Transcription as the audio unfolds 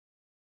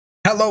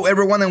Hello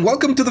everyone and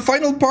welcome to the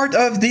final part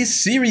of this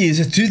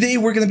series. Today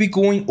we're going to be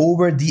going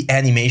over the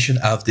animation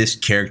of this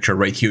character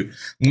right here.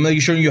 I'm going to be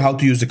showing you how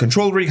to use the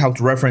control rig, how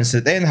to reference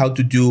it in, how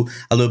to do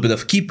a little bit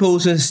of key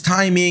poses,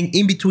 timing,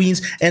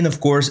 in-betweens, and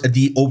of course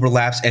the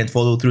overlaps and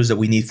follow-throughs that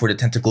we need for the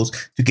tentacles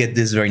to get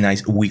this very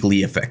nice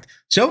wiggly effect.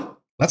 So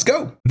let's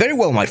go. Very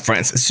well, my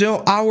friends.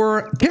 So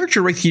our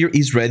character right here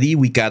is ready.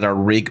 We got our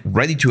rig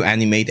ready to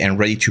animate and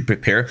ready to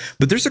prepare,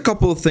 but there's a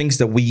couple of things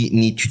that we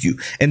need to do.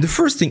 And the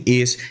first thing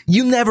is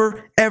you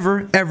never,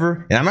 ever,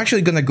 and I'm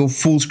actually going to go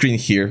full screen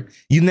here.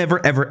 You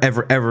never,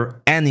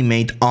 ever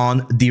animate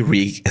on the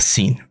rig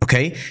scene.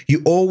 Okay.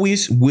 You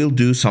always will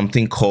do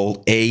something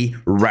called a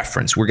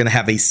reference. We're going to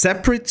have a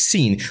separate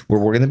scene where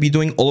we're going to be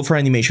doing all of our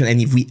animation.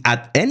 And if we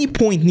at any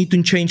point need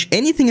to change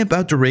anything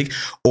about the rig,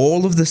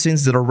 all of the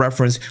scenes that are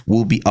referenced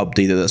will be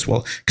updated as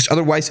well, because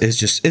otherwise it's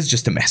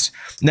just a mess.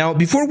 Now,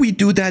 before we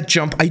do that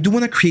jump, I do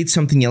want to create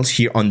something else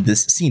here on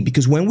this scene,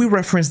 because when we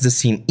reference the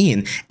scene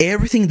in,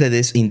 everything that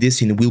is in this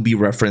scene will be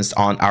referenced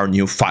on our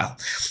new file.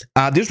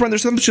 This render,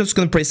 so I'm just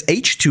going to press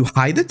H to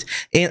hide it,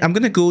 and I'm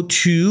going to go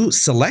to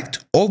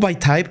select all by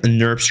type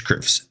NURBS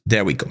curves.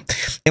 There we go.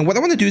 And what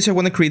I want to do is I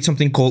want to create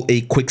something called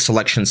a quick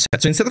selection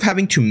set. So instead of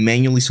having to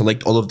manually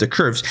select all of the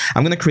curves,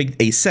 I'm going to create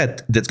a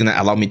set that's going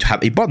to allow me to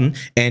have a button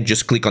and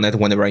just click on it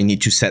whenever I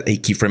need to set a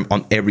keyframe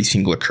on every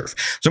single curve.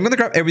 So I'm going to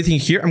grab everything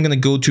here. I'm going to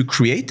go to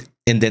create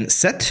and then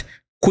set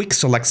quick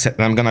select set.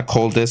 And I'm going to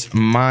call this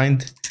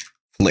mind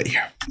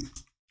layer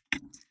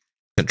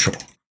control.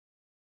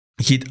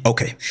 Hit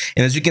OK.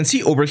 And as you can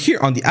see over here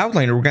on the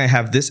outliner, we're going to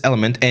have this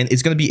element, and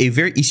it's going to be a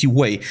very easy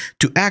way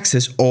to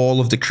access all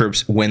of the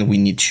curves when we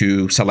need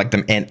to select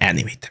them and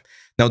animate them.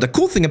 Now, the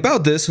cool thing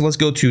about this, let's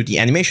go to the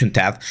animation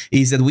tab,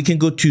 is that we can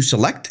go to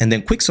select and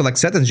then quick select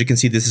set. And as you can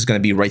see, this is going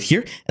to be right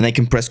here. And I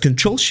can press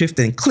Control Shift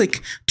and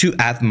click to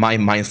add my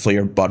mind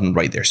flayer button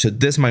right there. So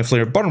this mind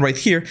flayer button right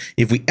here,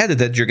 if we edit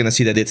it, you're going to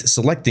see that it's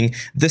selecting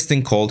this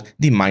thing called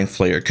the mind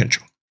flayer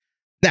control.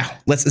 Now,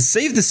 let's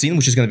save the scene,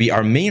 which is going to be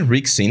our main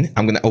rig scene.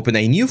 I'm going to open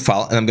a new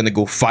file and I'm going to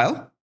go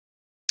File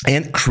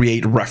and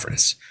Create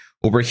Reference.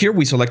 Over here,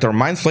 we select our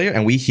mind flayer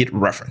and we hit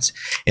reference.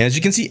 And as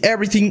you can see,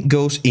 everything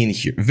goes in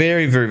here.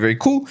 Very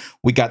cool.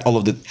 We got all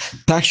of the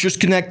textures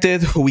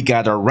connected. We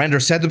got our render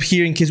setup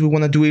here in case we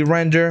want to do a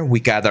render.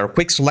 We got our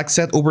quick select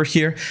set over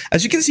here.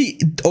 As you can see,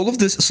 all of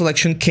this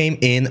selection came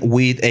in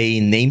with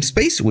a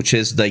namespace, which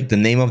is like the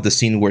name of the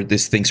scene where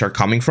these things are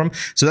coming from.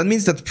 So that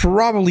means that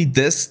probably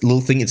this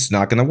little thing, it's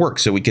not going to work.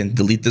 So we can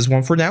delete this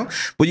one for now,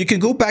 but you can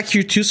go back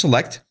here to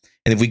select.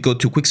 And if we go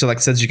to quick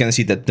select sets, you're going to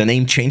see that the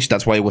name changed.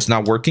 That's why it was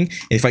not working.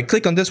 And if I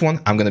click on this one,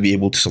 I'm going to be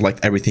able to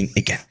select everything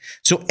again.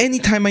 So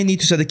anytime I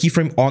need to set a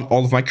keyframe on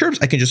all of my curves,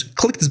 I can just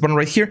click this button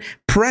right here,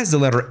 press the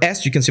letter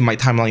S. You can see my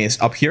timeline is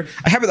up here.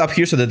 I have it up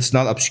here so that it's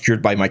not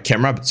obscured by my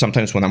camera, but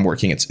sometimes when I'm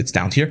working, it's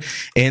down here.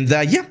 And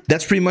yeah,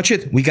 that's pretty much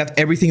it. We got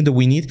everything that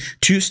we need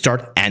to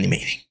start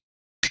animating.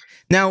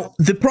 Now,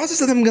 the process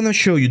that I'm going to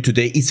show you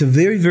today is a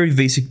very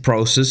basic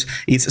process.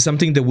 It's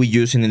something that we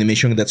use in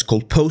animation that's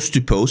called pose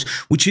to pose,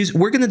 which is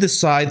we're going to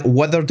decide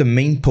what are the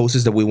main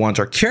poses that we want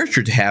our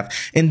character to have,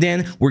 and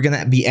then we're going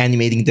to be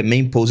animating the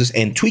main poses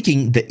and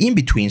tweaking the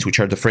in-betweens, which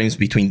are the frames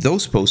between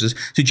those poses,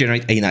 to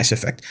generate a nice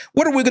effect.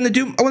 What are we going to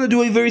do? I want to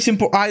do a very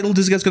simple idle.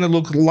 This guy's going to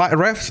look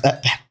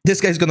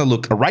this guy's going to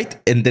look right,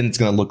 and then it's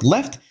going to look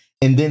left.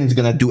 And then it's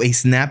going to do a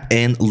snap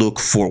and look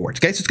forward.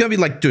 Okay, so it's going to be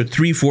like a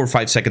 3, 4,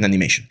 5 second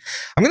animation.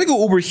 I'm going to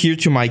go over here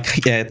to my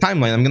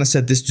timeline. I'm going to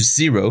set this to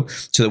 0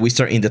 so that we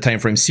start in the time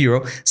frame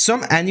 0.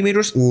 Some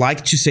animators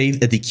like to save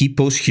the key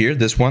pose here.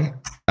 This one,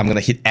 I'm going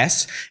to hit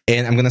S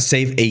and I'm going to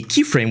save a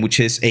keyframe, which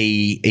is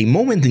a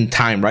moment in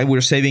time, right? We're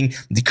saving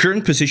the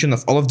current position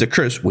of all of the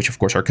curves, which of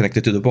course are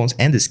connected to the bones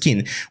and the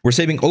skin. We're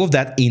saving all of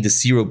that in the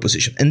 0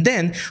 position. And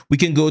then we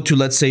can go to,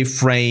 let's say,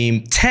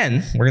 frame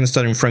 10. We're going to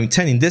start in frame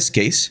 10 in this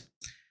case.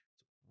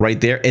 Right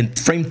there, and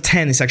frame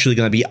 10 is actually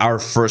going to be our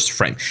first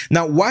frame.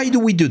 Now, why do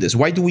we do this?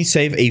 Why do we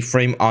save a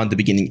frame on the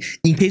beginning?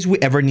 In case we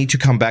ever need to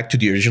come back to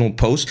the original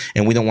pose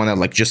and we don't want to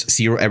like just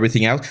zero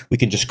everything out, we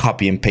can just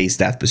copy and paste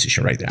that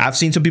position right there. I've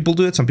seen some people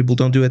do it, some people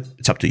don't do it.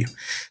 It's up to you.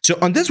 So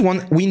on this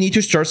one, we need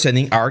to start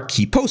setting our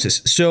key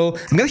poses. So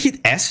I'm going to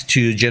hit S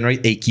to generate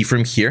a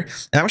keyframe here.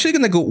 And I'm actually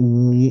going to go,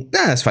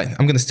 nah, that's fine.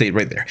 I'm going to stay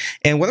right there.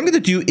 And what I'm going to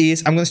do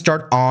is I'm going to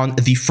start on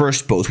the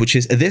first pose, which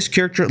is this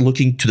character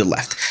looking to the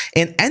left.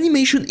 And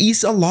animation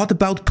is a lot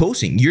about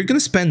posing. You're going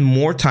to spend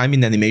more time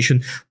in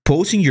animation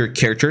posing your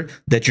character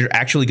that you're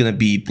actually going to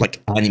be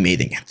like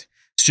animating it.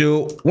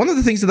 So one of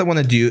the things that I want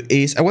to do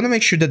is I want to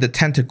make sure that the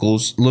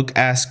tentacles look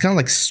as kind of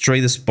like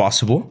straight as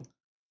possible.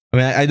 I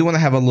mean, I do want to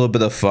have a little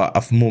bit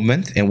of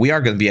movement, and we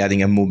are going to be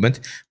adding a movement.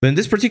 But in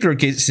this particular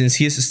case, since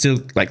he is still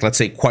like, let's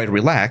say, quite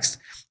relaxed,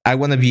 I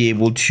want to be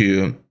able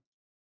to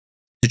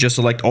just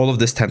select all of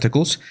these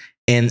tentacles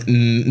and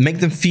make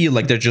them feel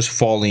like they're just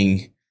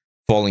falling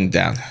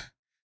down.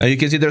 Now you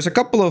can see there's a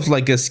couple of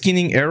like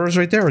skinning errors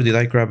right there. Or did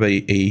I grab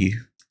a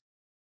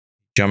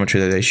geometry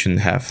that I shouldn't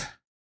have?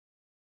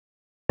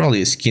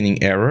 Probably a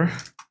skinning error.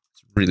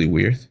 It's really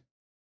weird.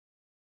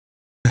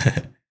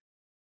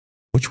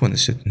 Which one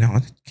is it? No,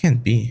 it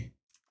can't be.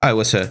 Oh, it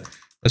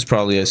was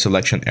probably a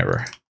selection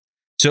error.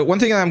 So one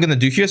thing I'm going to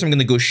do here is I'm going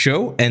to go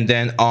show, and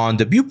then on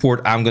the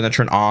viewport, I'm going to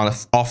turn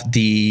off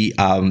the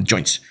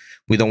joints.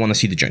 We don't want to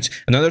see the joints.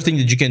 Another thing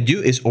that you can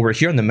do is over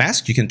here on the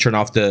mask, you can turn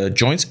off the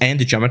joints and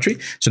the geometry.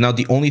 So now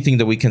the only thing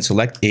that we can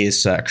select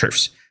is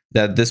curves.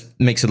 This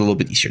makes it a little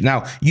bit easier.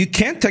 Now, you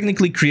can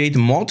technically create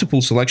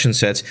multiple selection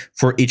sets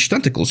for each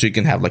tentacle. So you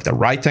can have like the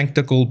right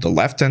tentacle, the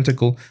left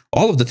tentacle,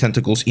 all of the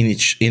tentacles in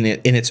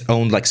its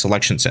own like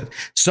selection set.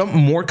 Some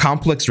more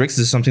complex rigs,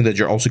 this is something that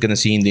you're also going to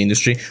see in the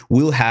industry,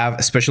 will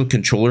have special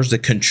controllers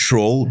that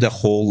control the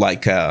whole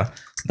like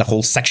the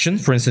whole section.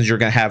 For instance, you're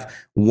going to have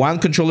one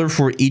controller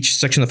for each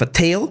section of a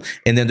tail,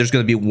 and then there's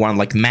going to be one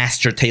like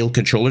master tail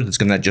controller that's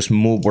going to just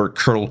move or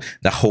curl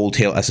the whole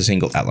tail as a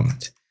single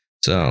element.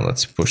 So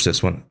let's push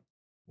this one.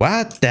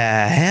 What the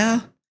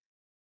hell?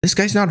 This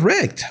guy's not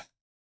rigged.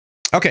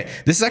 Okay,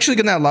 this is actually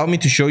going to allow me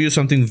to show you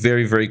something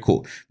very, very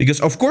cool.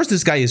 Because of course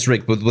this guy is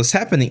rigged, but what's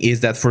happening is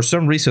that for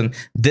some reason,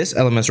 these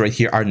elements right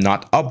here are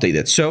not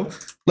updated. So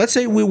let's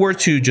say we were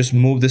to just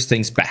move these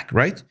things back,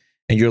 right?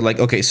 And you're like,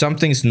 okay,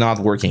 something's not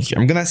working here.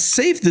 I'm going to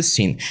save this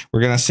scene.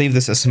 We're going to save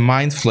this as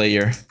Mind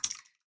Flayer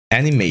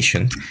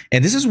animation.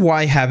 And this is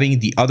why having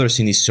the other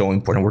scene is so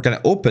important. We're going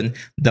to open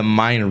the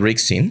Mind Rig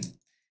scene.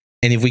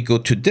 And if we go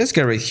to this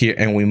guy right here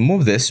and we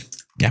move this,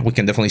 yeah, we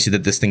can definitely see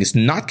that this thing is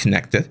not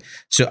connected.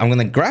 So I'm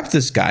going to grab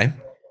this guy.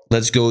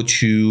 Let's go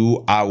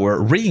to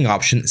our rigging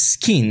option,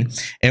 skin,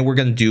 and we're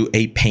going to do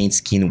a paint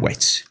skin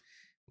weights.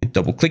 We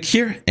double click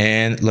here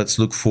and let's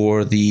look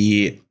for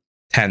the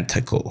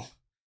tentacle.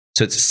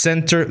 So it's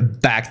center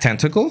back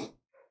tentacle.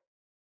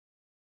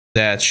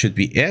 That should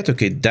be it.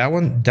 Okay, that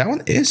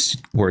one is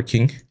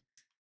working.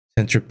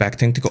 Center back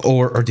tentacle.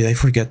 Or did I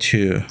forget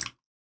to...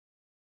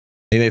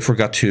 Maybe I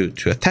forgot to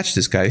attach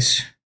these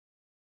guys.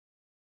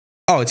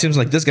 Oh, it seems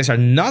like these guys are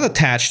not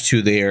attached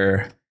to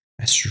their...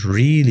 That's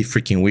really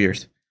freaking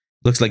weird.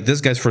 Looks like these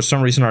guys, for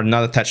some reason, are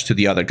not attached to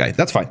the other guy.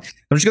 That's fine.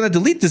 I'm just going to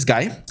delete this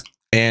guy.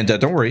 And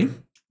don't worry.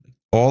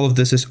 All of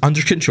this is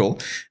under control.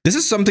 This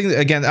is something,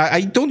 again, I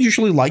don't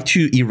usually like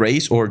to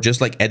erase or just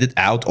like edit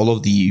out all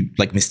of the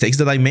like mistakes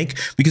that I make,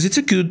 because it's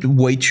a good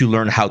way to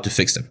learn how to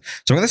fix them.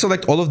 So I'm going to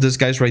select all of these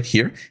guys right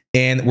here,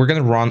 and we're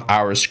going to run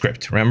our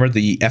script. Remember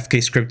the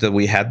FK script that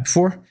we had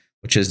before,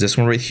 which is this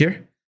one right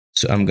here.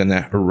 So I'm going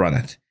to run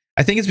it.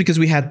 I think it's because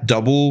we had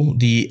double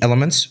the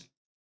elements.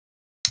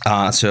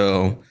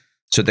 So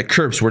the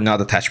curves were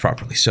not attached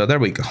properly. So there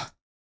we go.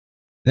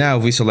 Now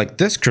if we select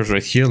this curve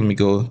right here, let me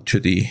go to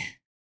the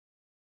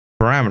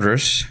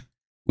parameters.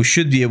 We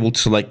should be able to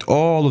select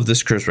all of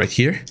this curves right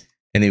here.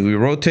 And if we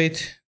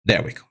rotate,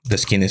 there we go. The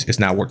skin is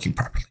now working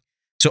properly.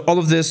 So all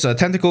of this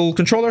tentacle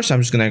controllers,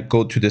 I'm just going to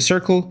go to the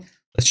circle.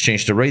 Let's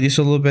change the radius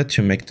a little bit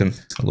to make them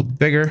a little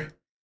bigger.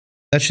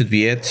 That should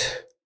be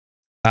it.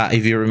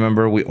 If you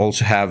remember, we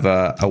also have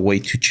a way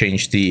to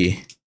change the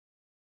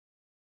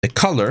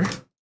color.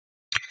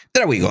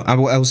 There we go. I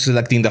was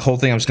selecting the whole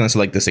thing. I'm just going to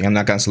select this thing. I'm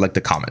not going to select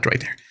the comment right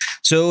there.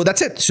 So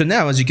that's it. So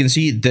now, as you can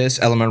see,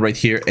 this element right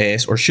here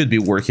is, or should be,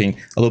 working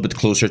a little bit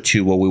closer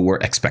to what we were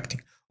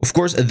expecting. Of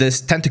course,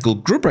 this tentacle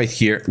group right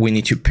here, we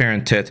need to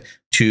parent it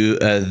to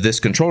this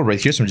controller right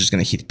here. So I'm just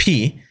going to hit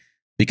P,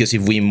 because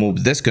if we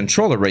move this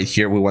controller right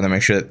here, we want to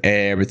make sure that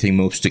everything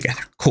moves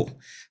together. Cool.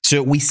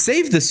 So we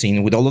save the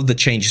scene with all of the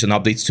changes and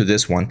updates to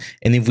this one.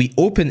 And if we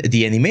open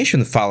the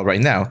animation file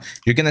right now,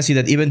 you're going to see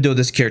that even though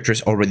this character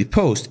is already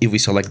posed, if we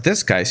select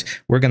this guys,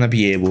 we're going to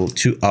be able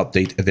to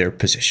update their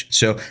position.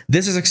 So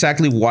this is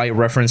exactly why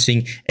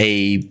referencing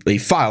a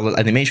file, an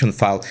animation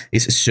file,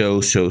 is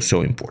so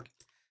important.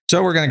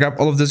 So we're going to grab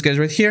all of these guys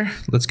right here.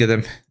 Let's get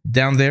them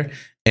down there.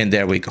 And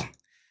there we go.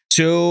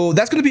 So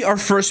that's going to be our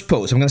first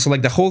pose. I'm going to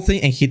select the whole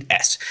thing and hit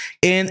S.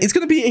 And it's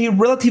going to be a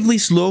relatively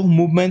slow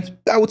movement.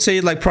 I would say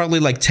like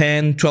probably like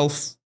 10,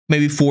 12,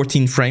 maybe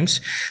 14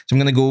 frames. So I'm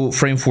going to go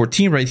frame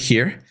 14 right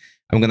here.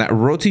 I'm going to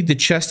rotate the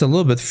chest a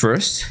little bit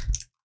first.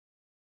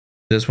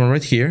 This one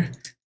right here.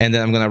 And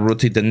then I'm going to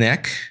rotate the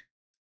neck.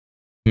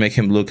 Make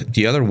him look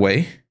the other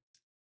way.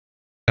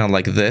 Kind of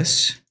like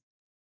this.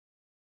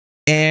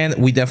 And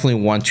we definitely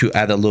want to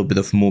add a little bit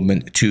of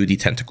movement to the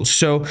tentacles.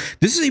 So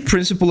this is a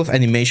principle of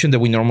animation that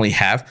we normally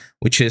have,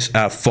 which is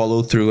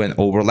follow through and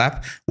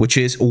overlap, which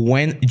is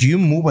when you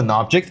move an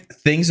object,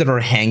 things that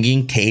are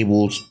hanging,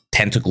 cables,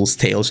 tentacles,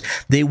 tails,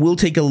 they will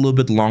take a little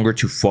bit longer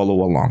to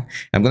follow along.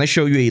 I'm going to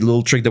show you a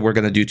little trick that we're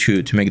going to do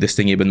to make this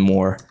thing even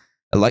more,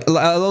 like a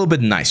little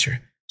bit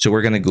nicer. So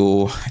we're going to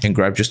go and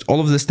grab just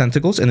all of these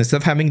tentacles, and instead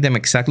of having them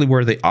exactly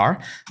where they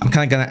are, I'm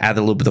kind of going to add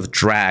a little bit of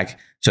drag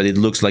so that it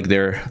looks like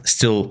they're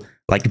still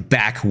like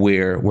back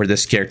where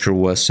this character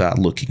was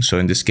looking. So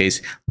in this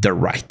case, the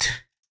right.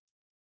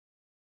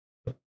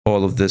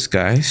 All of these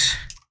guys,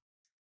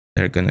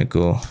 they're going to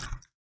go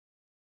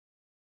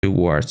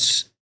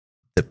towards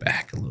the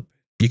back a little bit.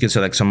 You can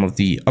select some of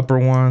the upper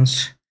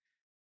ones.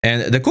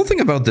 And the cool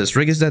thing about this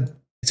rig is that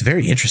it's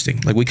very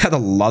interesting. Like, we got a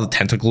lot of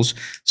tentacles,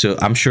 so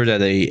I'm sure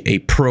that a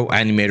pro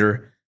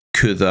animator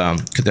could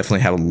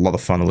definitely have a lot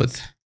of fun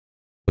with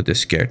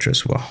this character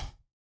as well.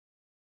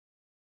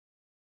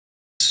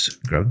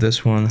 let's grab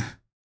this one.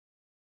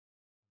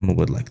 Move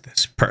it like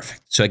this.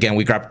 Perfect. So again,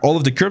 we grab all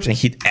of the curves and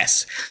hit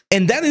S.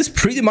 And that is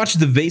pretty much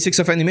the basics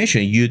of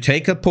animation. You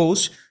take a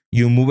pose,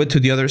 you move it to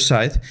the other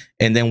side,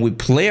 and then we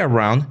play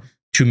around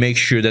to make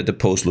sure that the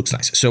pose looks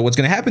nice. So what's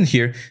going to happen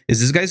here is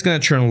this guy's going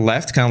to turn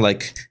left, kind of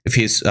like if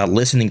he's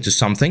listening to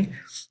something.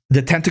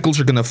 The tentacles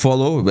are going to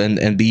follow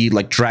and be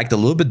like dragged a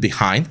little bit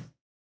behind.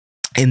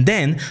 And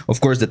then,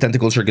 of course, the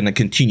tentacles are going to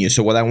continue.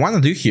 So what I want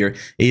to do here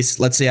is,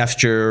 let's say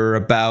after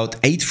about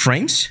 8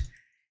 frames,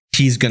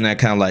 he's going to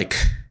kind of like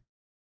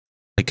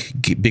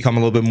become a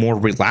little bit more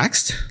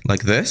relaxed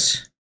like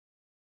this.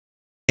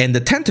 And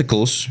the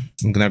tentacles,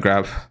 I'm going to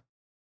grab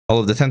all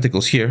of the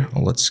tentacles here.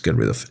 Oh, let's get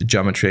rid of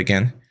geometry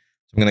again.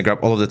 I'm going to grab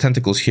all of the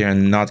tentacles here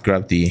and not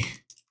grab the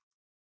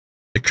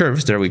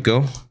curves. There we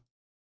go.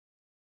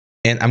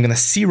 And I'm going to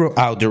zero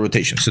out the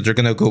rotation. So they're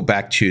going to go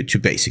back to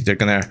basic. They're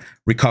going to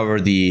recover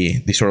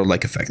the sort of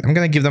like effect. I'm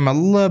going to give them a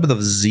little bit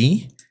of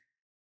Z.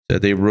 So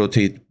they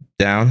rotate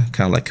down,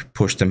 kind of like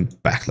push them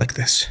back like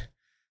this.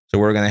 So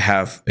we're going to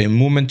have a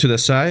movement to the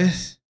side,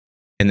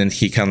 and then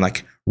he kind of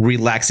like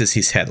relaxes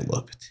his head a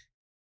little bit.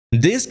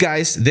 These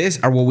guys,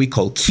 these are what we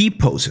call key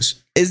poses.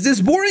 Is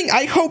this boring?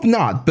 I hope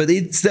not, but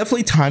it's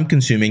definitely time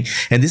consuming.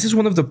 And this is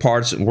one of the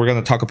parts, we're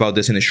going to talk about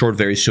this in a short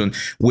very soon,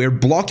 where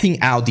blocking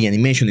out the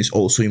animation is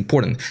also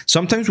important.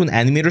 Sometimes when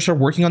animators are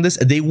working on this,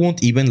 they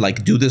won't even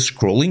like do the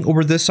scrolling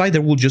over this side. They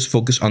will just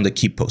focus on the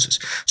key poses.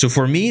 So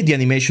for me, the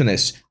animation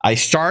is, I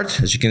start,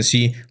 as you can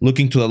see,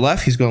 looking to the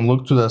left. He's going to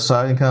look to the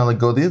side and kind of like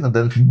go this, and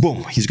then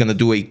boom, he's going to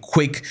do a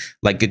quick,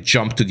 like a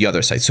jump to the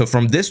other side. So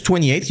from this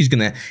 28, he's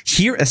going to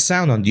hear a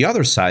sound on the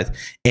other side.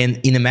 And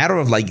in a matter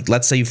of like,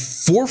 let's say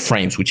 4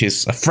 frames, which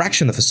is a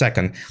fraction of a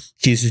second,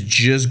 he's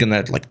just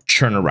gonna like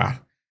turn around.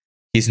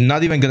 He's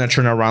not even gonna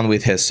turn around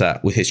with his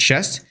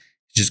chest.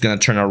 He's just gonna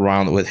turn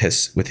around with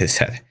his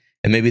head.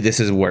 And maybe this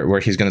is where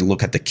he's gonna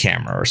look at the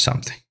camera or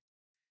something.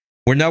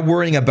 We're not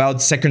worrying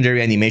about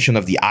secondary animation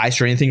of the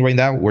eyes or anything right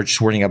now. We're just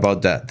worrying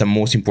about the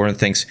most important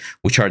things,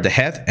 which are the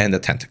head and the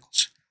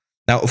tentacles.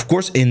 Now, of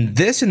course, in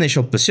this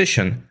initial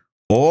position,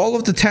 all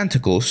of the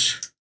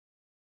tentacles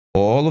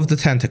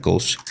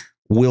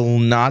will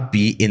not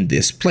be in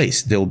this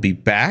place. They'll be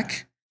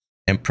back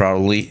and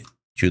probably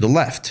to the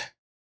left,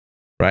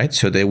 right?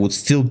 So they would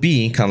still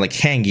be kind of like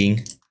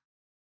hanging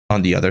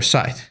on the other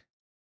side.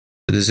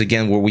 So this is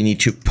again where we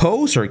need to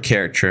pose our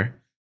character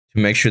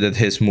to make sure that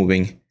he's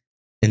moving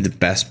in the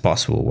best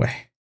possible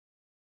way.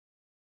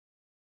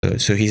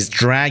 So he's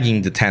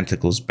dragging the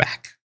tentacles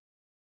back.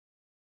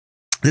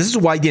 This is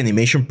why the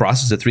animation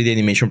process, the 3D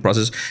animation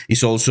process,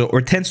 is also,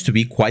 or tends to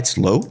be, quite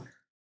slow.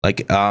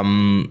 Like, I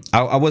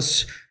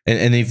was,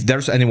 and if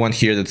there's anyone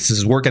here that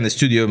says work in the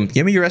studio,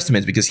 give me your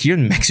estimates, because here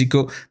in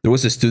Mexico, there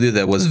was a studio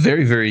that was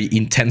very, very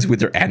intense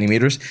with their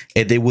animators,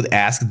 and they would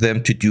ask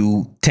them to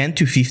do 10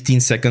 to 15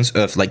 seconds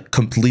of like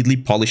completely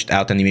polished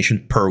out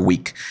animation per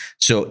week.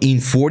 So in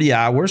 40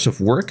 hours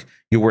of work,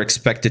 you were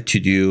expected to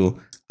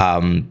do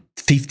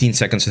 15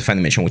 seconds of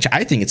animation, which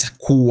I think it's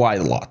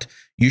quite a lot.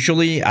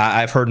 Usually,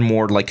 I've heard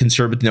more like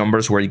conservative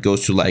numbers where it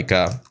goes to like,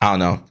 I don't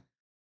know,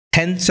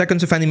 10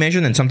 seconds of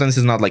animation, and sometimes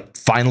it's not like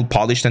final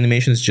polished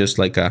animation. It's just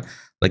like a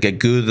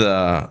good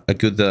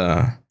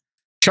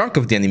chunk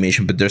of the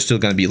animation, but there's still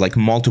going to be like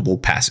multiple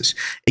passes.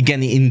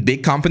 Again, in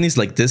big companies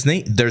like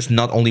Disney, there's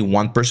not only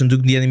one person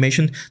doing the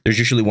animation. There's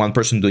usually one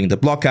person doing the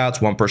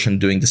blockouts, one person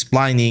doing the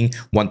splining,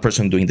 one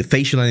person doing the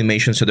facial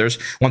animation. So there's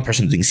one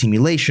person doing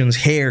simulations,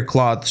 hair,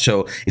 cloth.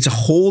 So it's a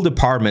whole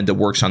department that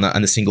works on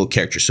a single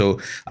character. So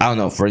I don't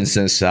know, for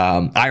instance,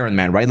 Iron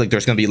Man, right? Like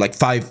there's going to be like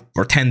 5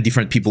 or 10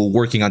 different people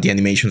working on the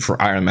animation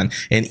for Iron Man,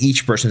 and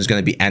each person is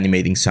going to be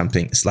animating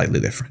something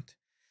slightly different.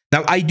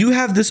 Now, I do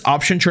have this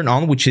option turned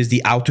on, which is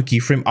the auto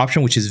keyframe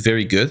option, which is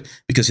very good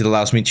because it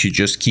allows me to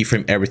just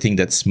keyframe everything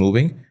that's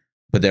moving.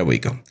 But there we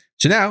go.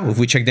 So now, if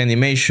we check the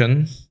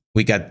animation,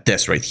 we got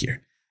this right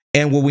here.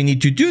 And what we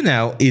need to do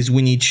now is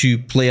we need to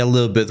play a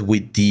little bit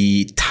with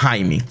the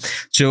timing.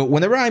 So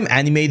whenever I'm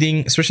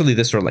animating, especially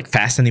this sort of like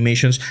fast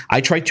animations, I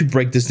try to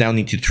break this down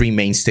into 3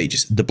 main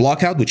stages. The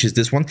blockout, which is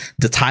this one,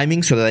 the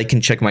timing so that I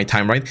can check my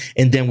time right.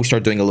 And then we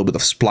start doing a little bit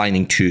of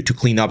splining to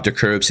clean up the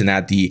curves and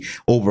add the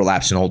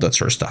overlaps and all that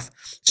sort of stuff.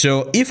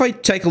 So if I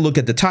take a look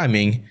at the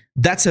timing,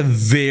 that's a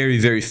very,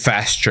 very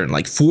fast churn.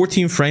 Like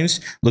 14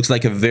 frames looks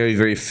like a very,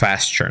 very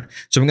fast churn.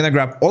 So I'm going to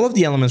grab all of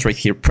the elements right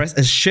here, press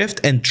a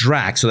shift and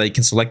drag so that I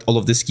can select all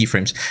of these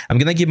keyframes. I'm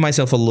going to give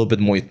myself a little bit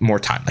more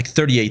time, like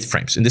 38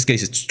 frames. In this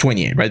case, it's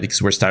 28, right?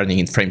 Because we're starting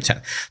in frame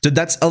 10. So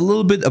that's a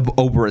little bit of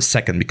over a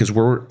second because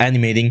we're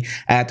animating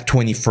at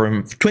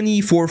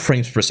 24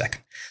 frames per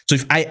second. So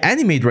if I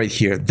animate right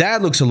here,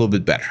 that looks a little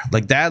bit better.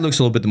 Like that looks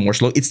a little bit more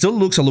slow. It still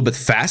looks a little bit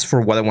fast for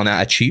what I want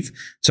to achieve.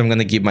 So I'm going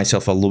to give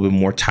myself a little bit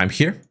more time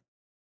here.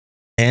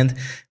 And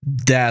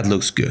that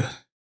looks good.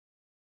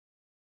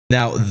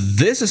 Now,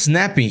 this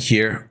snapping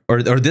here,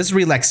 or this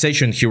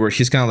relaxation here, where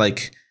he's kind of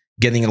like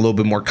getting a little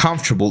bit more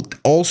comfortable. It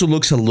also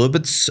looks a little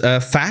bit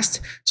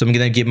fast, so I'm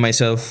gonna give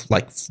myself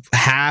like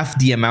half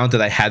the amount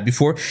that I had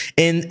before.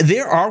 And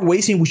there are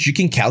ways in which you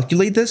can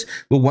calculate this,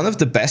 but one of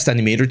the best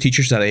animator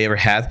teachers that I ever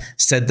had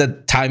said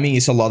that timing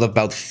is a lot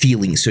about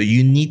feeling. So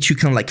you need to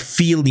kind of like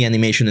feel the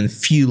animation and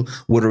feel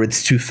whether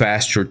it's too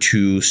fast or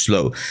too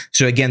slow.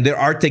 So again, there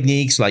are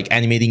techniques like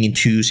animating in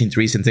 2s, in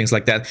 3s, and things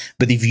like that.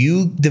 But if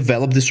you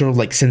develop this sort of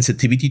like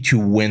sensitivity to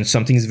when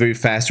something is very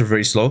fast or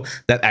very slow,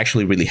 that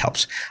actually really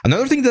helps.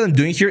 Another thing that I'm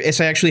doing here is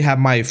I actually have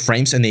my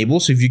frames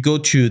enabled. So if you go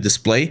to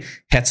display,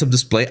 heads up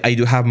display, I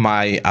do have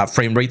my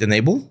frame rate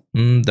enabled.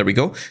 There we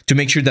go, to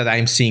make sure that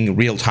I'm seeing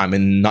real time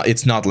and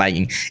it's not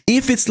lagging.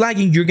 If it's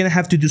lagging, you're gonna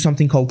have to do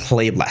something called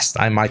play blast.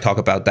 I might talk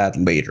about that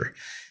later.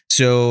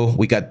 So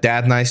we got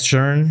that nice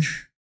turn.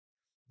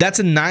 That's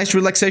a nice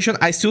relaxation.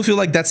 I still feel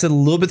like that's a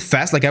little bit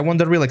fast. Like I want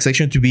that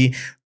relaxation to be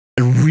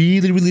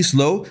really, really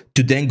slow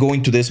to then go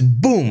into this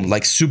boom,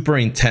 like super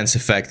intense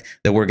effect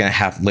that we're gonna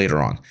have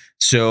later on.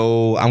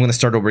 So I'm gonna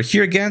start over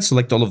here again,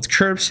 select all of the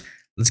curves.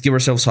 Let's give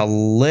ourselves a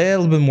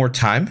little bit more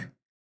time.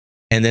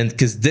 And then,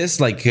 because this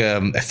like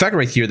effect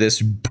right here,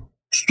 this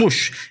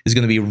swoosh is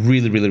gonna be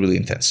really, really, really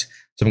intense.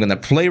 So I'm gonna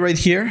play right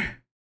here.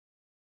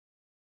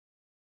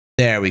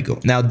 There we go.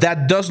 Now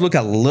that does look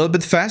a little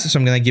bit fast, so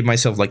I'm gonna give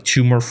myself like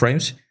 2 more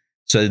frames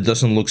so it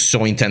doesn't look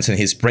so intense and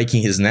he's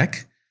breaking his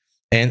neck.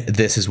 And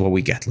this is what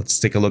we get. Let's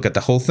take a look at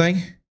the whole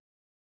thing.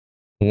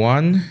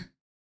 1.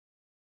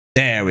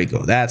 There we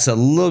go. That's a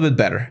little bit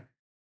better.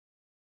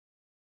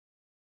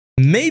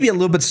 Maybe a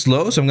little bit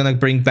slow, so I'm gonna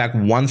bring back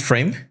 1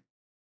 frame.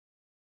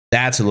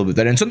 That's a little bit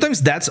better. And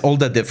sometimes that's all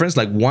the difference.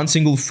 Like 1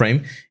 single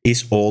frame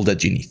is all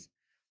that you need.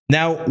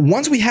 Now,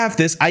 once we have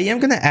this, I am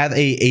gonna add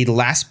a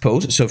last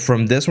pose. So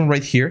from this one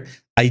right here,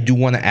 I do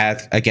want to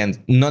add,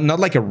 again, not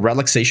like a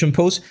relaxation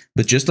pose,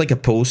 but just like a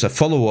pose, a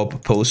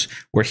follow-up pose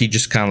where he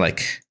just kind of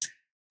like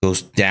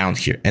goes down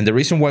here. And the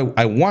reason why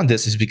I want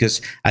this is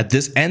because at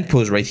this end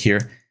pose right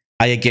here,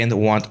 I again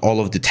want all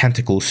of the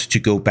tentacles to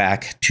go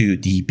back to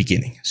the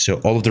beginning.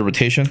 So all of the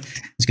rotation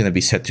is going to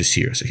be set to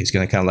 0. So he's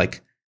going to kind of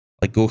like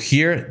go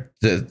here.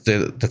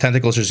 The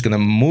tentacles are just going to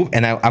move.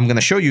 And I'm going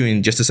to show you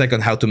in just a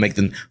second how to make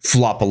them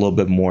flop a little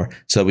bit more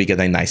so we get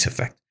a nice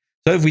effect.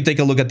 So if we take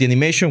a look at the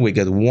animation, we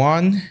get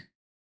 1,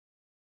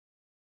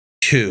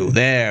 2,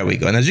 there we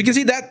go. And as you can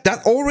see, that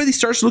already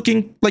starts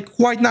looking like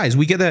quite nice.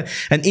 We get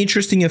an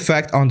interesting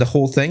effect on the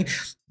whole thing.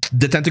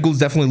 The tentacles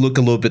definitely look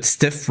a little bit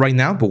stiff right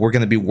now, but we're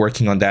going to be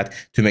working on that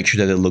to make sure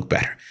that they look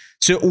better.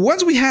 So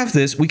once we have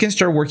this, we can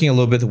start working a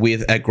little bit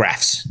with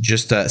graphs,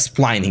 just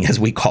splining as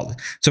we call it.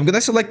 So I'm going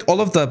to select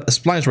all of the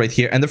splines right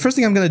here. And the first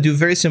thing I'm going to do,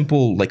 very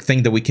simple like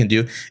thing that we can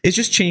do, is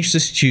just change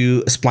this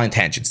to spline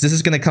tangents. This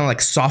is going to kind of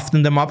like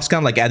soften them up. It's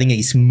kind of like adding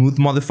a smooth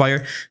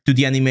modifier to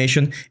the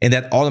animation. And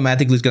that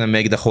automatically is going to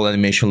make the whole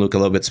animation look a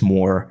little bit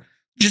more,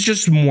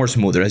 just more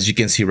smoother, as you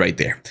can see right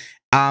there.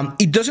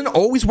 It doesn't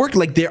always work.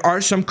 Like there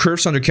are some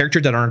curves on the character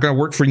that aren't going to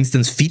work. For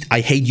instance, feet. I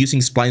hate using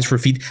splines for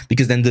feet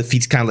because then the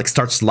feet kind of like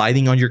start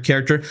sliding on your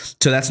character.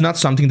 So that's not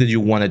something that you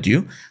want to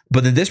do.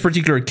 But in this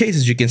particular case,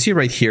 as you can see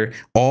right here,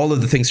 all of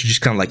the things are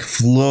just kind of like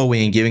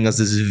flowing and giving us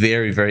this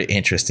very, very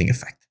interesting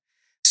effect.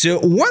 So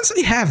once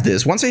I have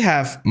this, once I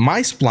have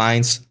my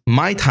splines,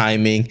 my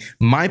timing,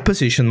 my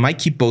position, my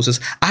key poses,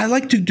 I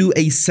like to do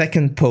a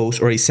second pose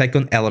or a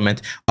second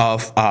element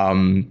of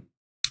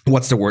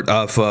what's the word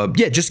of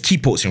yeah, just key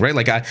posing, right?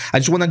 Like I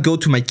just want to go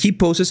to my key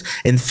poses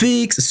and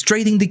fix,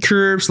 straightening the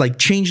curves, like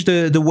change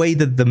the way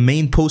that the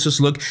main poses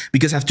look,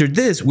 because after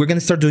this we're going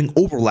to start doing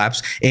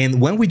overlaps,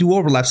 and when we do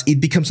overlaps it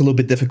becomes a little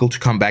bit difficult to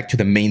come back to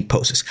the main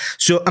poses.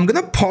 So I'm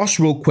going to pause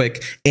real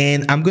quick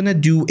and I'm going to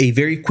do a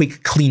very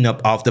quick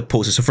cleanup of the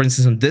poses. So for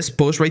instance, on this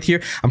pose right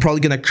here, I'm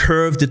probably going to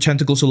curve the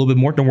tentacles a little bit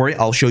more. Don't worry,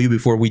 I'll show you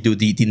before we do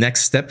the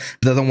next step,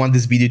 but I don't want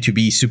this video to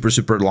be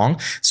super long.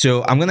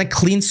 So I'm going to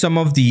clean some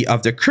of the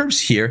curves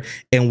here.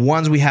 And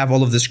once we have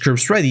all of these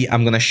curves ready,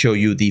 I'm going to show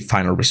you the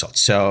final result.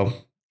 So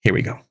here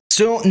we go.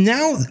 So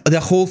now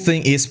the whole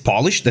thing is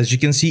polished, as you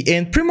can see,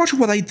 and pretty much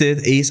what I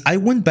did is I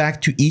went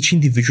back to each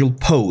individual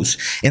pose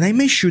and I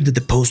made sure that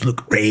the pose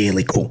looked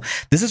really cool.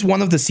 This is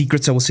one of the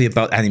secrets I will say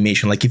about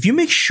animation. Like if you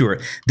make sure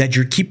that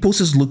your key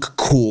poses look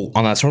cool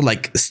on a sort of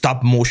like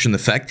stop motion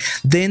effect,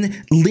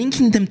 then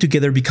linking them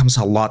together becomes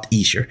a lot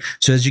easier.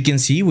 So as you can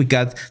see, we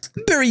got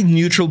very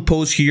neutral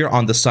pose here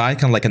on the side,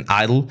 kind of like an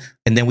idle.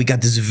 And then we got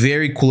this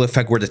very cool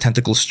effect where the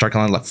tentacles start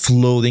kind of like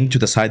floating to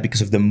the side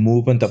because of the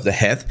movement of the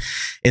head.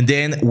 And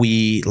then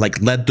we like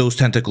let those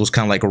tentacles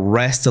kind of like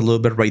rest a little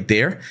bit right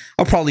there.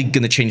 I'm probably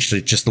going to change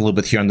just a little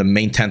bit here on the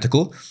main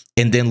tentacle.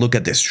 And then look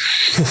at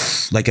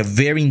this, like a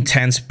very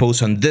intense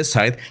pose on this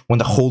side when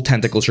the whole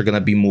tentacles are going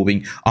to be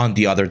moving on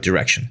the other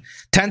direction.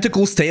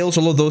 Tentacles, tails,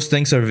 all of those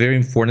things are very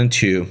important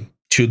to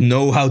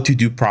know how to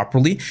do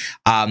properly.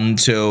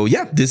 So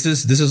yeah, this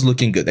is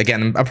looking good.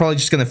 Again, I'm probably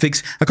just going to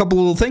fix a couple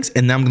little things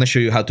and now I'm going to show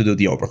you how to do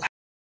the overlap.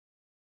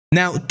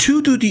 Now,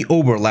 to do the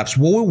overlaps,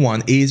 what we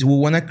want is we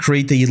want to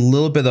create a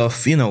little bit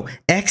of,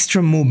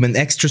 extra movement,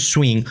 extra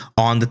swing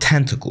on the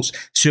tentacles.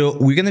 So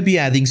we're going to be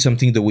adding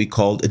something that we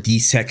call the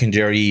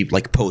secondary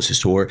like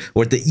poses or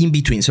the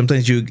in-between.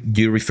 Sometimes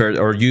you refer,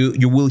 or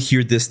you will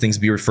hear these things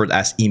be referred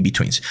as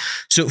in-betweens.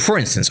 So for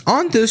instance,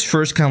 on this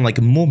first kind of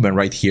like movement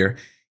right here,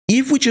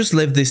 if we just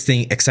leave this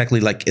thing exactly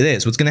like it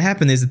is, what's going to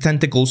happen is the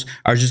tentacles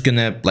are just going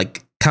to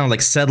like kind of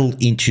like settle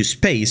into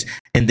space,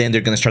 and then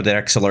they're going to start their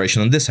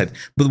acceleration on this side.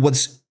 But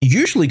what's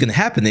usually going to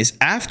happen is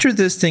after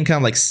this thing kind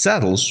of like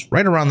settles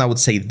right around, I would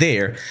say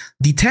there,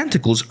 the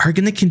tentacles are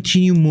going to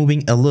continue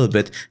moving a little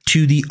bit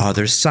to the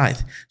other side.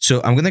 So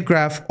I'm going to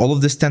grab all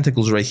of these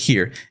tentacles right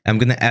here. I'm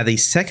going to add a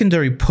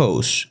secondary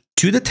pose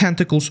to the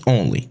tentacles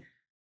only.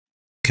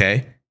 Okay,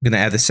 I'm going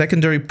to add a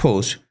secondary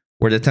pose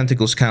where the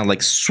tentacles kind of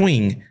like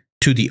swing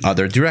to the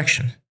other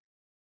direction.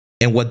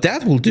 And what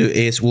that will do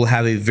is we'll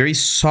have a very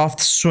soft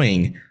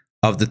swing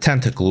of the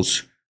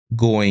tentacles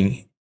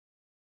going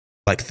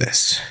like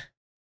this.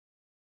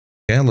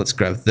 Okay, let's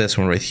grab this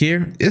one right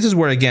here. This is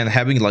where, again,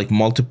 having like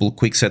multiple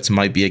quick sets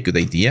might be a good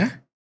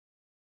idea.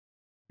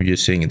 We're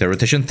using the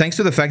rotation. Thanks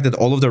to the fact that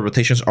all of the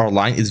rotations are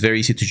aligned, it's very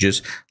easy to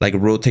just like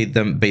rotate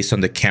them based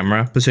on the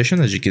camera position,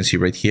 as you can see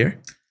right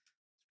here.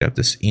 Grab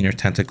this inner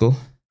tentacle.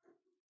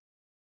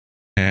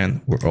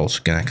 And we're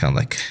also gonna kind of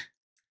like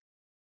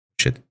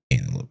push it in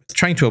a little bit,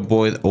 trying to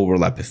avoid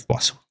overlap if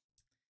possible.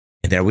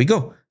 And there we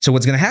go. So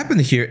what's going to happen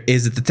here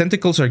is that the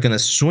tentacles are going to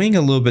swing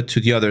a little bit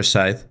to the other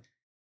side,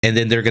 and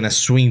then they're going to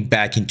swing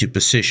back into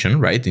position,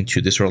 right?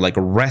 Into this sort of like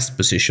rest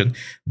position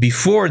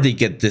before they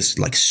get this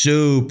like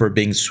super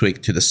big swing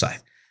to the side.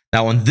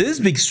 Now on this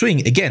big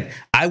swing, again,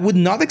 I would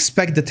not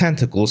expect the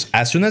tentacles,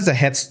 as soon as the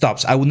head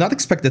stops, I would not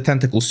expect the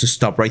tentacles to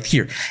stop right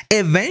here.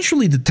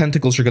 Eventually the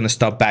tentacles are going to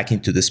stop back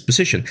into this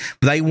position,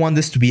 but I want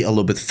this to be a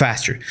little bit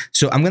faster.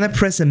 So I'm going to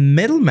press a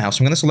middle mouse.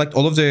 I'm going to select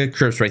all of the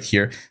curves right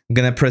here. I'm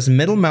going to press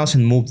middle mouse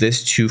and move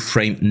this to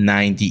frame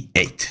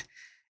 98.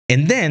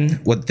 And then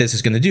what this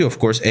is going to do, of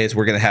course, is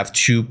we're going to have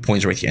 2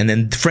 points right here. And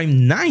then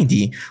frame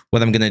 90,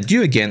 what I'm going to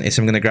do again is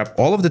I'm going to grab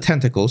all of the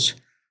tentacles.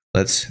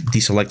 Let's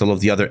deselect all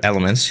of the other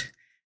elements.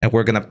 And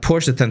we're going to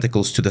push the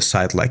tentacles to the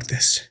side like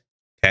this.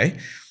 Okay,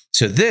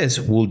 so this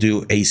will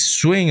do a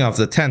swing of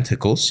the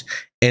tentacles.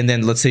 And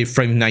then let's say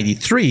frame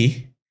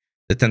 93,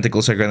 the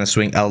tentacles are going to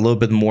swing a little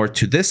bit more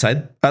to this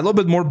side, a little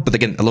bit more, but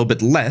again, a little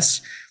bit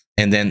less.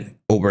 And then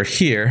over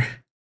here,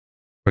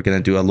 we're going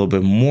to do a little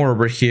bit more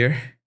over here.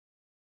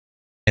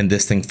 And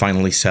this thing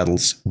finally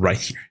settles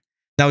right here.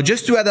 Now,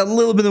 just to add a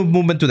little bit of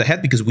movement to the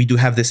head, because we do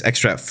have this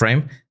extra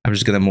frame, I'm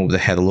just going to move the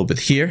head a little bit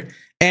here.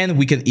 And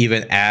we can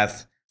even add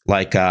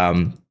like,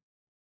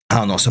 I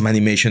don't know, some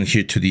animation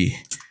here to the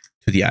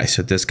eye.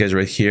 So this guy's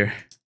right here.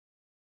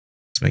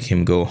 Let's make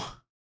him go,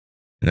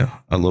 a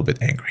little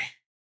bit angry.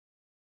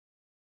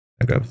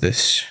 I grab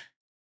this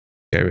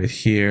guy right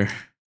here.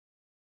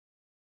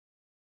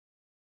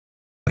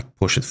 Like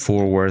push it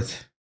forward.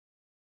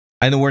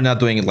 I know we're not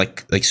doing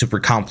like super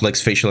complex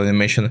facial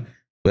animation,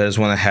 but I just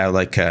want to have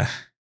like an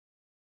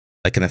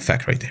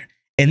effect right there.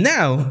 And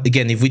now,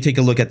 again, if we take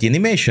a look at the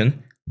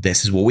animation,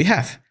 this is what we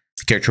have.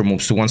 The character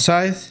moves to one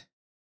side,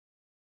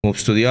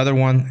 moves to the other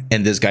one,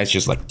 and this guy's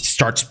just like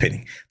starts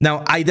spinning.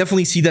 Now, I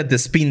definitely see that the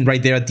spin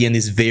right there at the end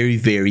is very,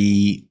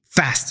 very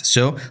fast.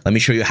 So let me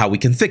show you how we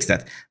can fix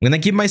that. I'm going to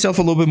give myself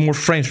a little bit more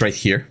frames right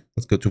here.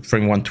 Let's go to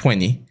frame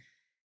 120.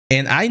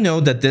 And I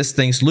know that these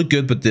things look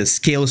good, but the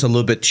scale is a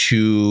little bit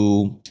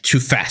too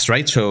fast,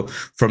 right? So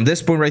from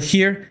this point right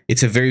here,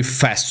 it's a very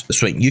fast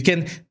swing. You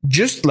can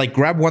just like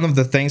grab one of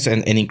the things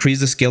and increase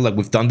the scale like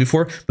we've done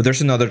before, but there's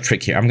another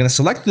trick here. I'm going to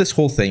select this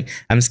whole thing.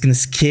 I'm just going to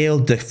scale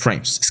the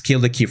frames, scale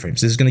the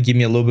keyframes. This is going to give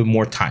me a little bit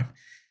more time.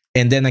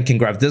 And then I can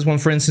grab this one,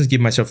 for instance, give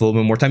myself a little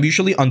bit more time.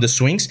 Usually on the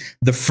swings,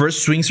 the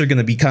first swings are going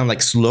to be kind of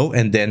like slow,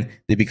 and then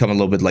they become a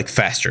little bit like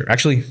faster.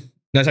 Actually,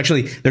 no, it's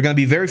actually, they're going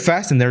to be very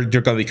fast, and they're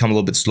going to become a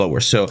little bit slower.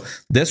 So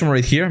this one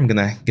right here, I'm going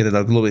to get it a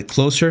little bit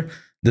closer.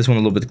 This one a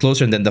little bit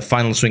closer. And then the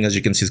final swing, as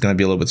you can see, is going to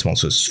be a little bit small.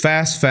 So it's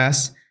fast,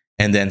 fast,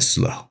 and then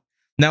slow.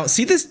 Now,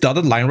 see this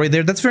dotted line right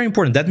there? That's very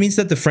important. That means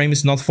that the frame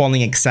is not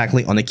falling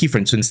exactly on a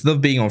keyframe. So instead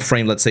of being on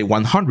frame, let's say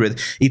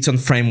 100, it's on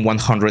frame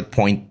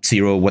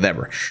 100.0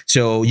 whatever.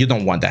 So you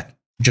don't want that.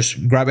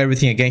 Just grab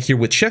everything again here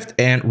with Shift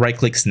and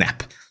right-click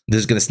snap.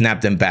 This is going to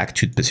snap them back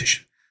to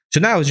position. So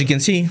now, as you can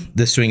see,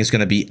 the swing is going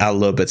to be a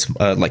little bit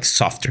like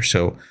softer.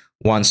 So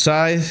one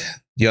side,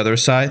 the other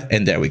side,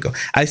 and there we go.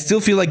 I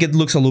still feel like it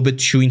looks a little bit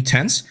too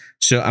intense.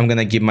 So I'm going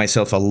to give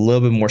myself a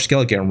little bit more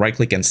scale. Again,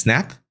 right-click and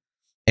snap.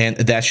 And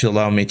that should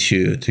allow me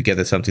to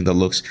get something that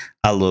looks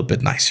a little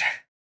bit nicer.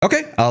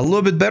 Okay, a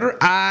little bit better.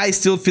 I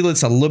still feel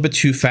it's a little bit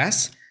too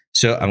fast.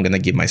 So I'm going to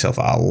give myself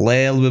a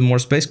little bit more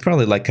space,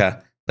 probably like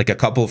a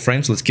couple of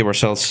frames. Let's give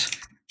ourselves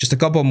just a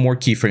couple more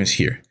keyframes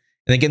here.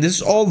 And again, this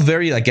is all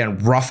very, again,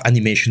 rough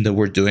animation that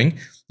we're doing.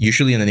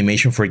 Usually an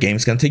animation for a game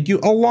is going to take you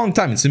a long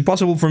time. It's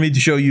impossible for me to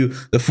show you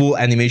the full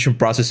animation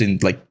process in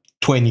like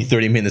 20,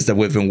 30 minutes that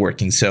we've been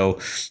working. So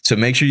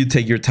make sure you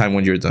take your time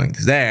when you're doing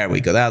this. There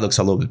we go. That looks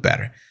a little bit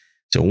better.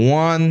 So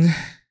 1,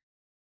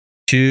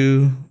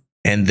 2,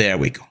 And there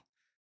we go.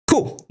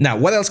 Cool. Now,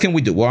 what else can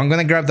we do? Well, I'm going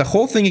to grab the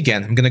whole thing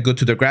again. I'm going to go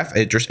to the graph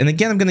editors. And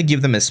again, I'm going to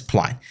give them a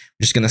spline.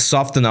 I'm just going to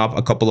soften up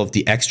a couple of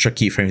the extra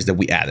keyframes that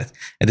we added.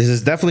 And this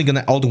is definitely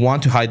going to Alt 1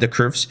 to hide the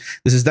curves.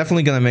 This is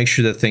definitely going to make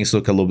sure that things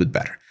look a little bit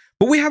better.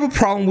 But we have a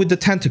problem with the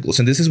tentacles,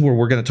 and this is where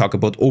we're going to talk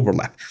about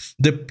overlap.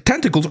 The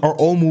tentacles are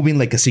all moving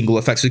like a single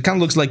effect, so it kind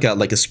of looks like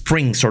a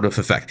spring sort of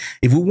effect.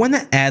 If we want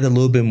to add a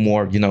little bit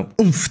more,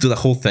 oomph to the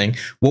whole thing,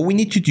 what we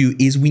need to do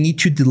is we need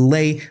to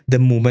delay the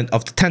movement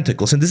of the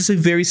tentacles. And this is a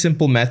very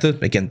simple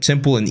method, again,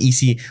 simple and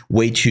easy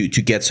way to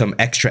get some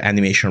extra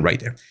animation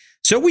right there.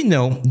 So we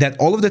know that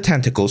all of the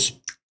tentacles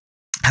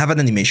have an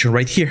animation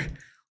right here.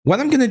 What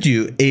I'm going to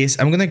do is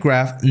I'm going to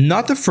grab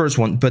not the first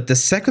one, but the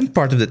second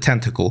part of the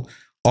tentacle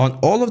on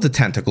all of the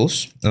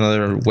tentacles.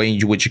 Another way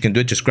in which you can do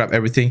it, just grab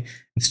everything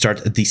and start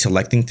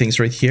deselecting things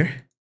right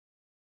here.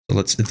 So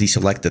let's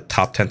deselect the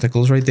top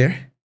tentacles right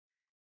there.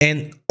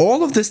 And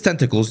all of these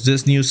tentacles,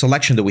 this new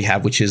selection that we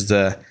have, which is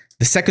the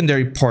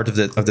secondary part of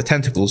the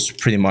tentacles,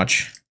 pretty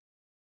much.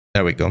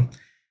 There we go.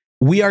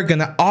 We are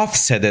gonna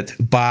offset it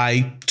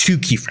by 2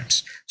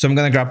 keyframes. So I'm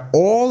gonna grab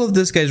all of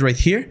these guys right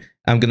here.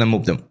 I'm gonna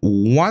move them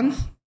 1,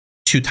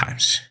 2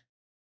 times.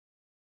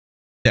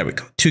 There we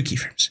go, 2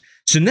 keyframes.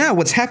 So now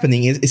what's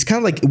happening is it's kind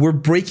of like we're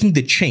breaking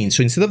the chain.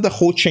 So instead of the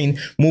whole chain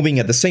moving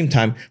at the same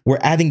time, we're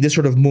adding this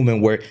sort of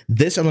movement where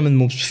this element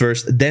moves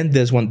first, then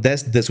this one,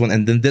 this one,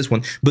 and then this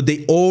one, but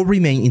they all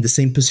remain in the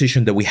same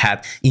position that we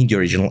had in the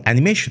original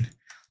animation.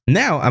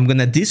 Now I'm going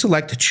to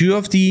deselect 2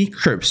 of the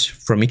curves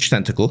from each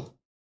tentacle,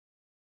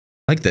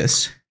 like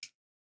this.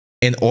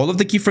 And all of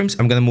the keyframes,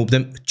 I'm going to move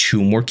them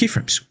 2 more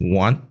keyframes,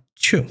 1,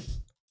 2.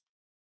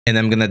 And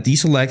I'm going to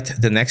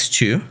deselect the next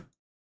 2.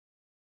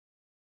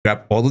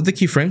 Grab all of the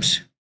keyframes,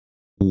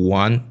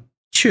 1,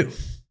 2.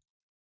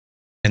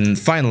 And then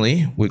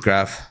finally, we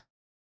grab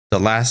the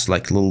last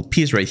little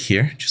piece right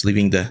here, just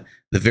leaving the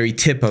very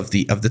tip of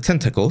the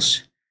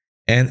tentacles,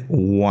 and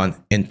 1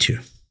 and 2.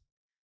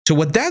 So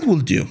what that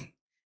will do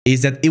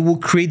is that it will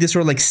create this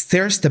sort of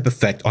stair-step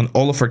effect on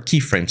all of our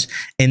keyframes.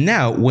 And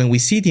now when we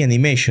see the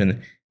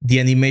animation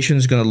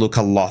is going to look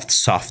a lot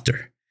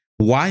softer.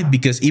 Why?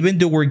 Because even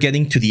though we're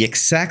getting to the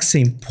exact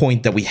same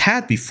point that we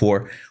had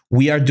before,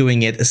 we are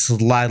doing it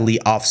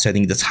slightly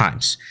offsetting the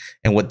times.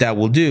 And what that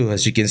will do,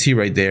 as you can see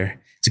right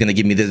there, it's going to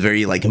give me this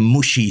very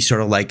mushy,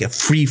 sort of a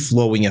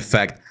free-flowing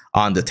effect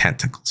on the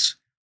tentacles.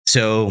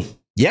 So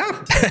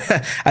yeah,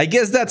 I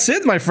guess that's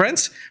it, my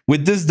friends.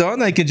 With this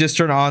done, I can just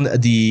turn on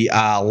the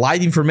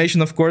light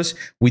information. Of course,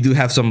 we do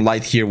have some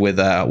light here with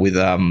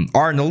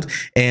Arnold,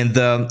 and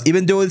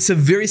even though it's a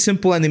very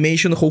simple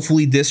animation,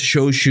 hopefully this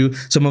shows you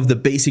some of the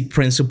basic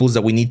principles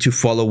that we need to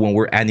follow when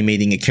we're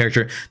animating a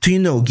character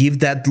to, give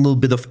that little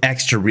bit of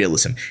extra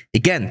realism.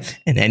 Again,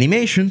 an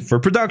animation for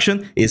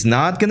production is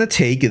not gonna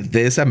take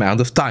this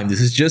amount of time.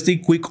 This is just a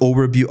quick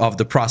overview of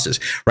the process.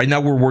 Right now,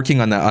 we're working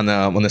on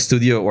a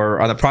studio, or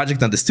on a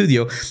project on the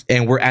studio,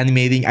 and we're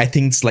animating, I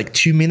think it's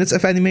 2 minutes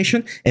of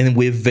animation, and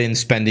we've been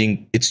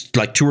spending, it's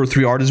 2 or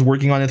 3 artists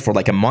working on it for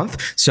a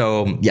month.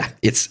 So yeah,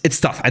 it's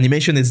tough.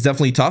 Animation is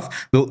definitely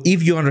tough, but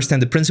if you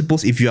understand the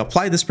principles, if you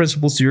apply these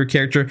principles to your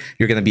character,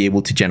 you're going to be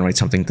able to generate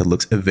something that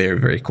looks very,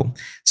 very cool.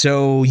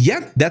 So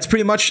yeah, that's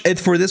pretty much it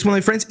for this one,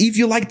 my friends. If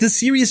you like this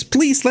series,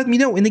 please let me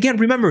know. And again,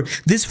 remember,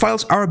 these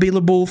files are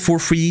available for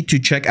free to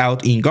check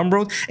out in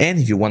Gumroad. And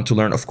if you want to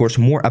learn, of course,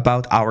 more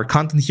about our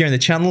content here in the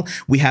channel,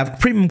 we have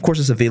premium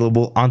courses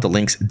available on the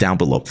links down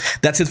below.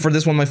 That's it for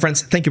this one, my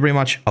friends. Thank you very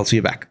much. I'll see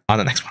you back on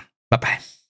the next one. Bye-bye.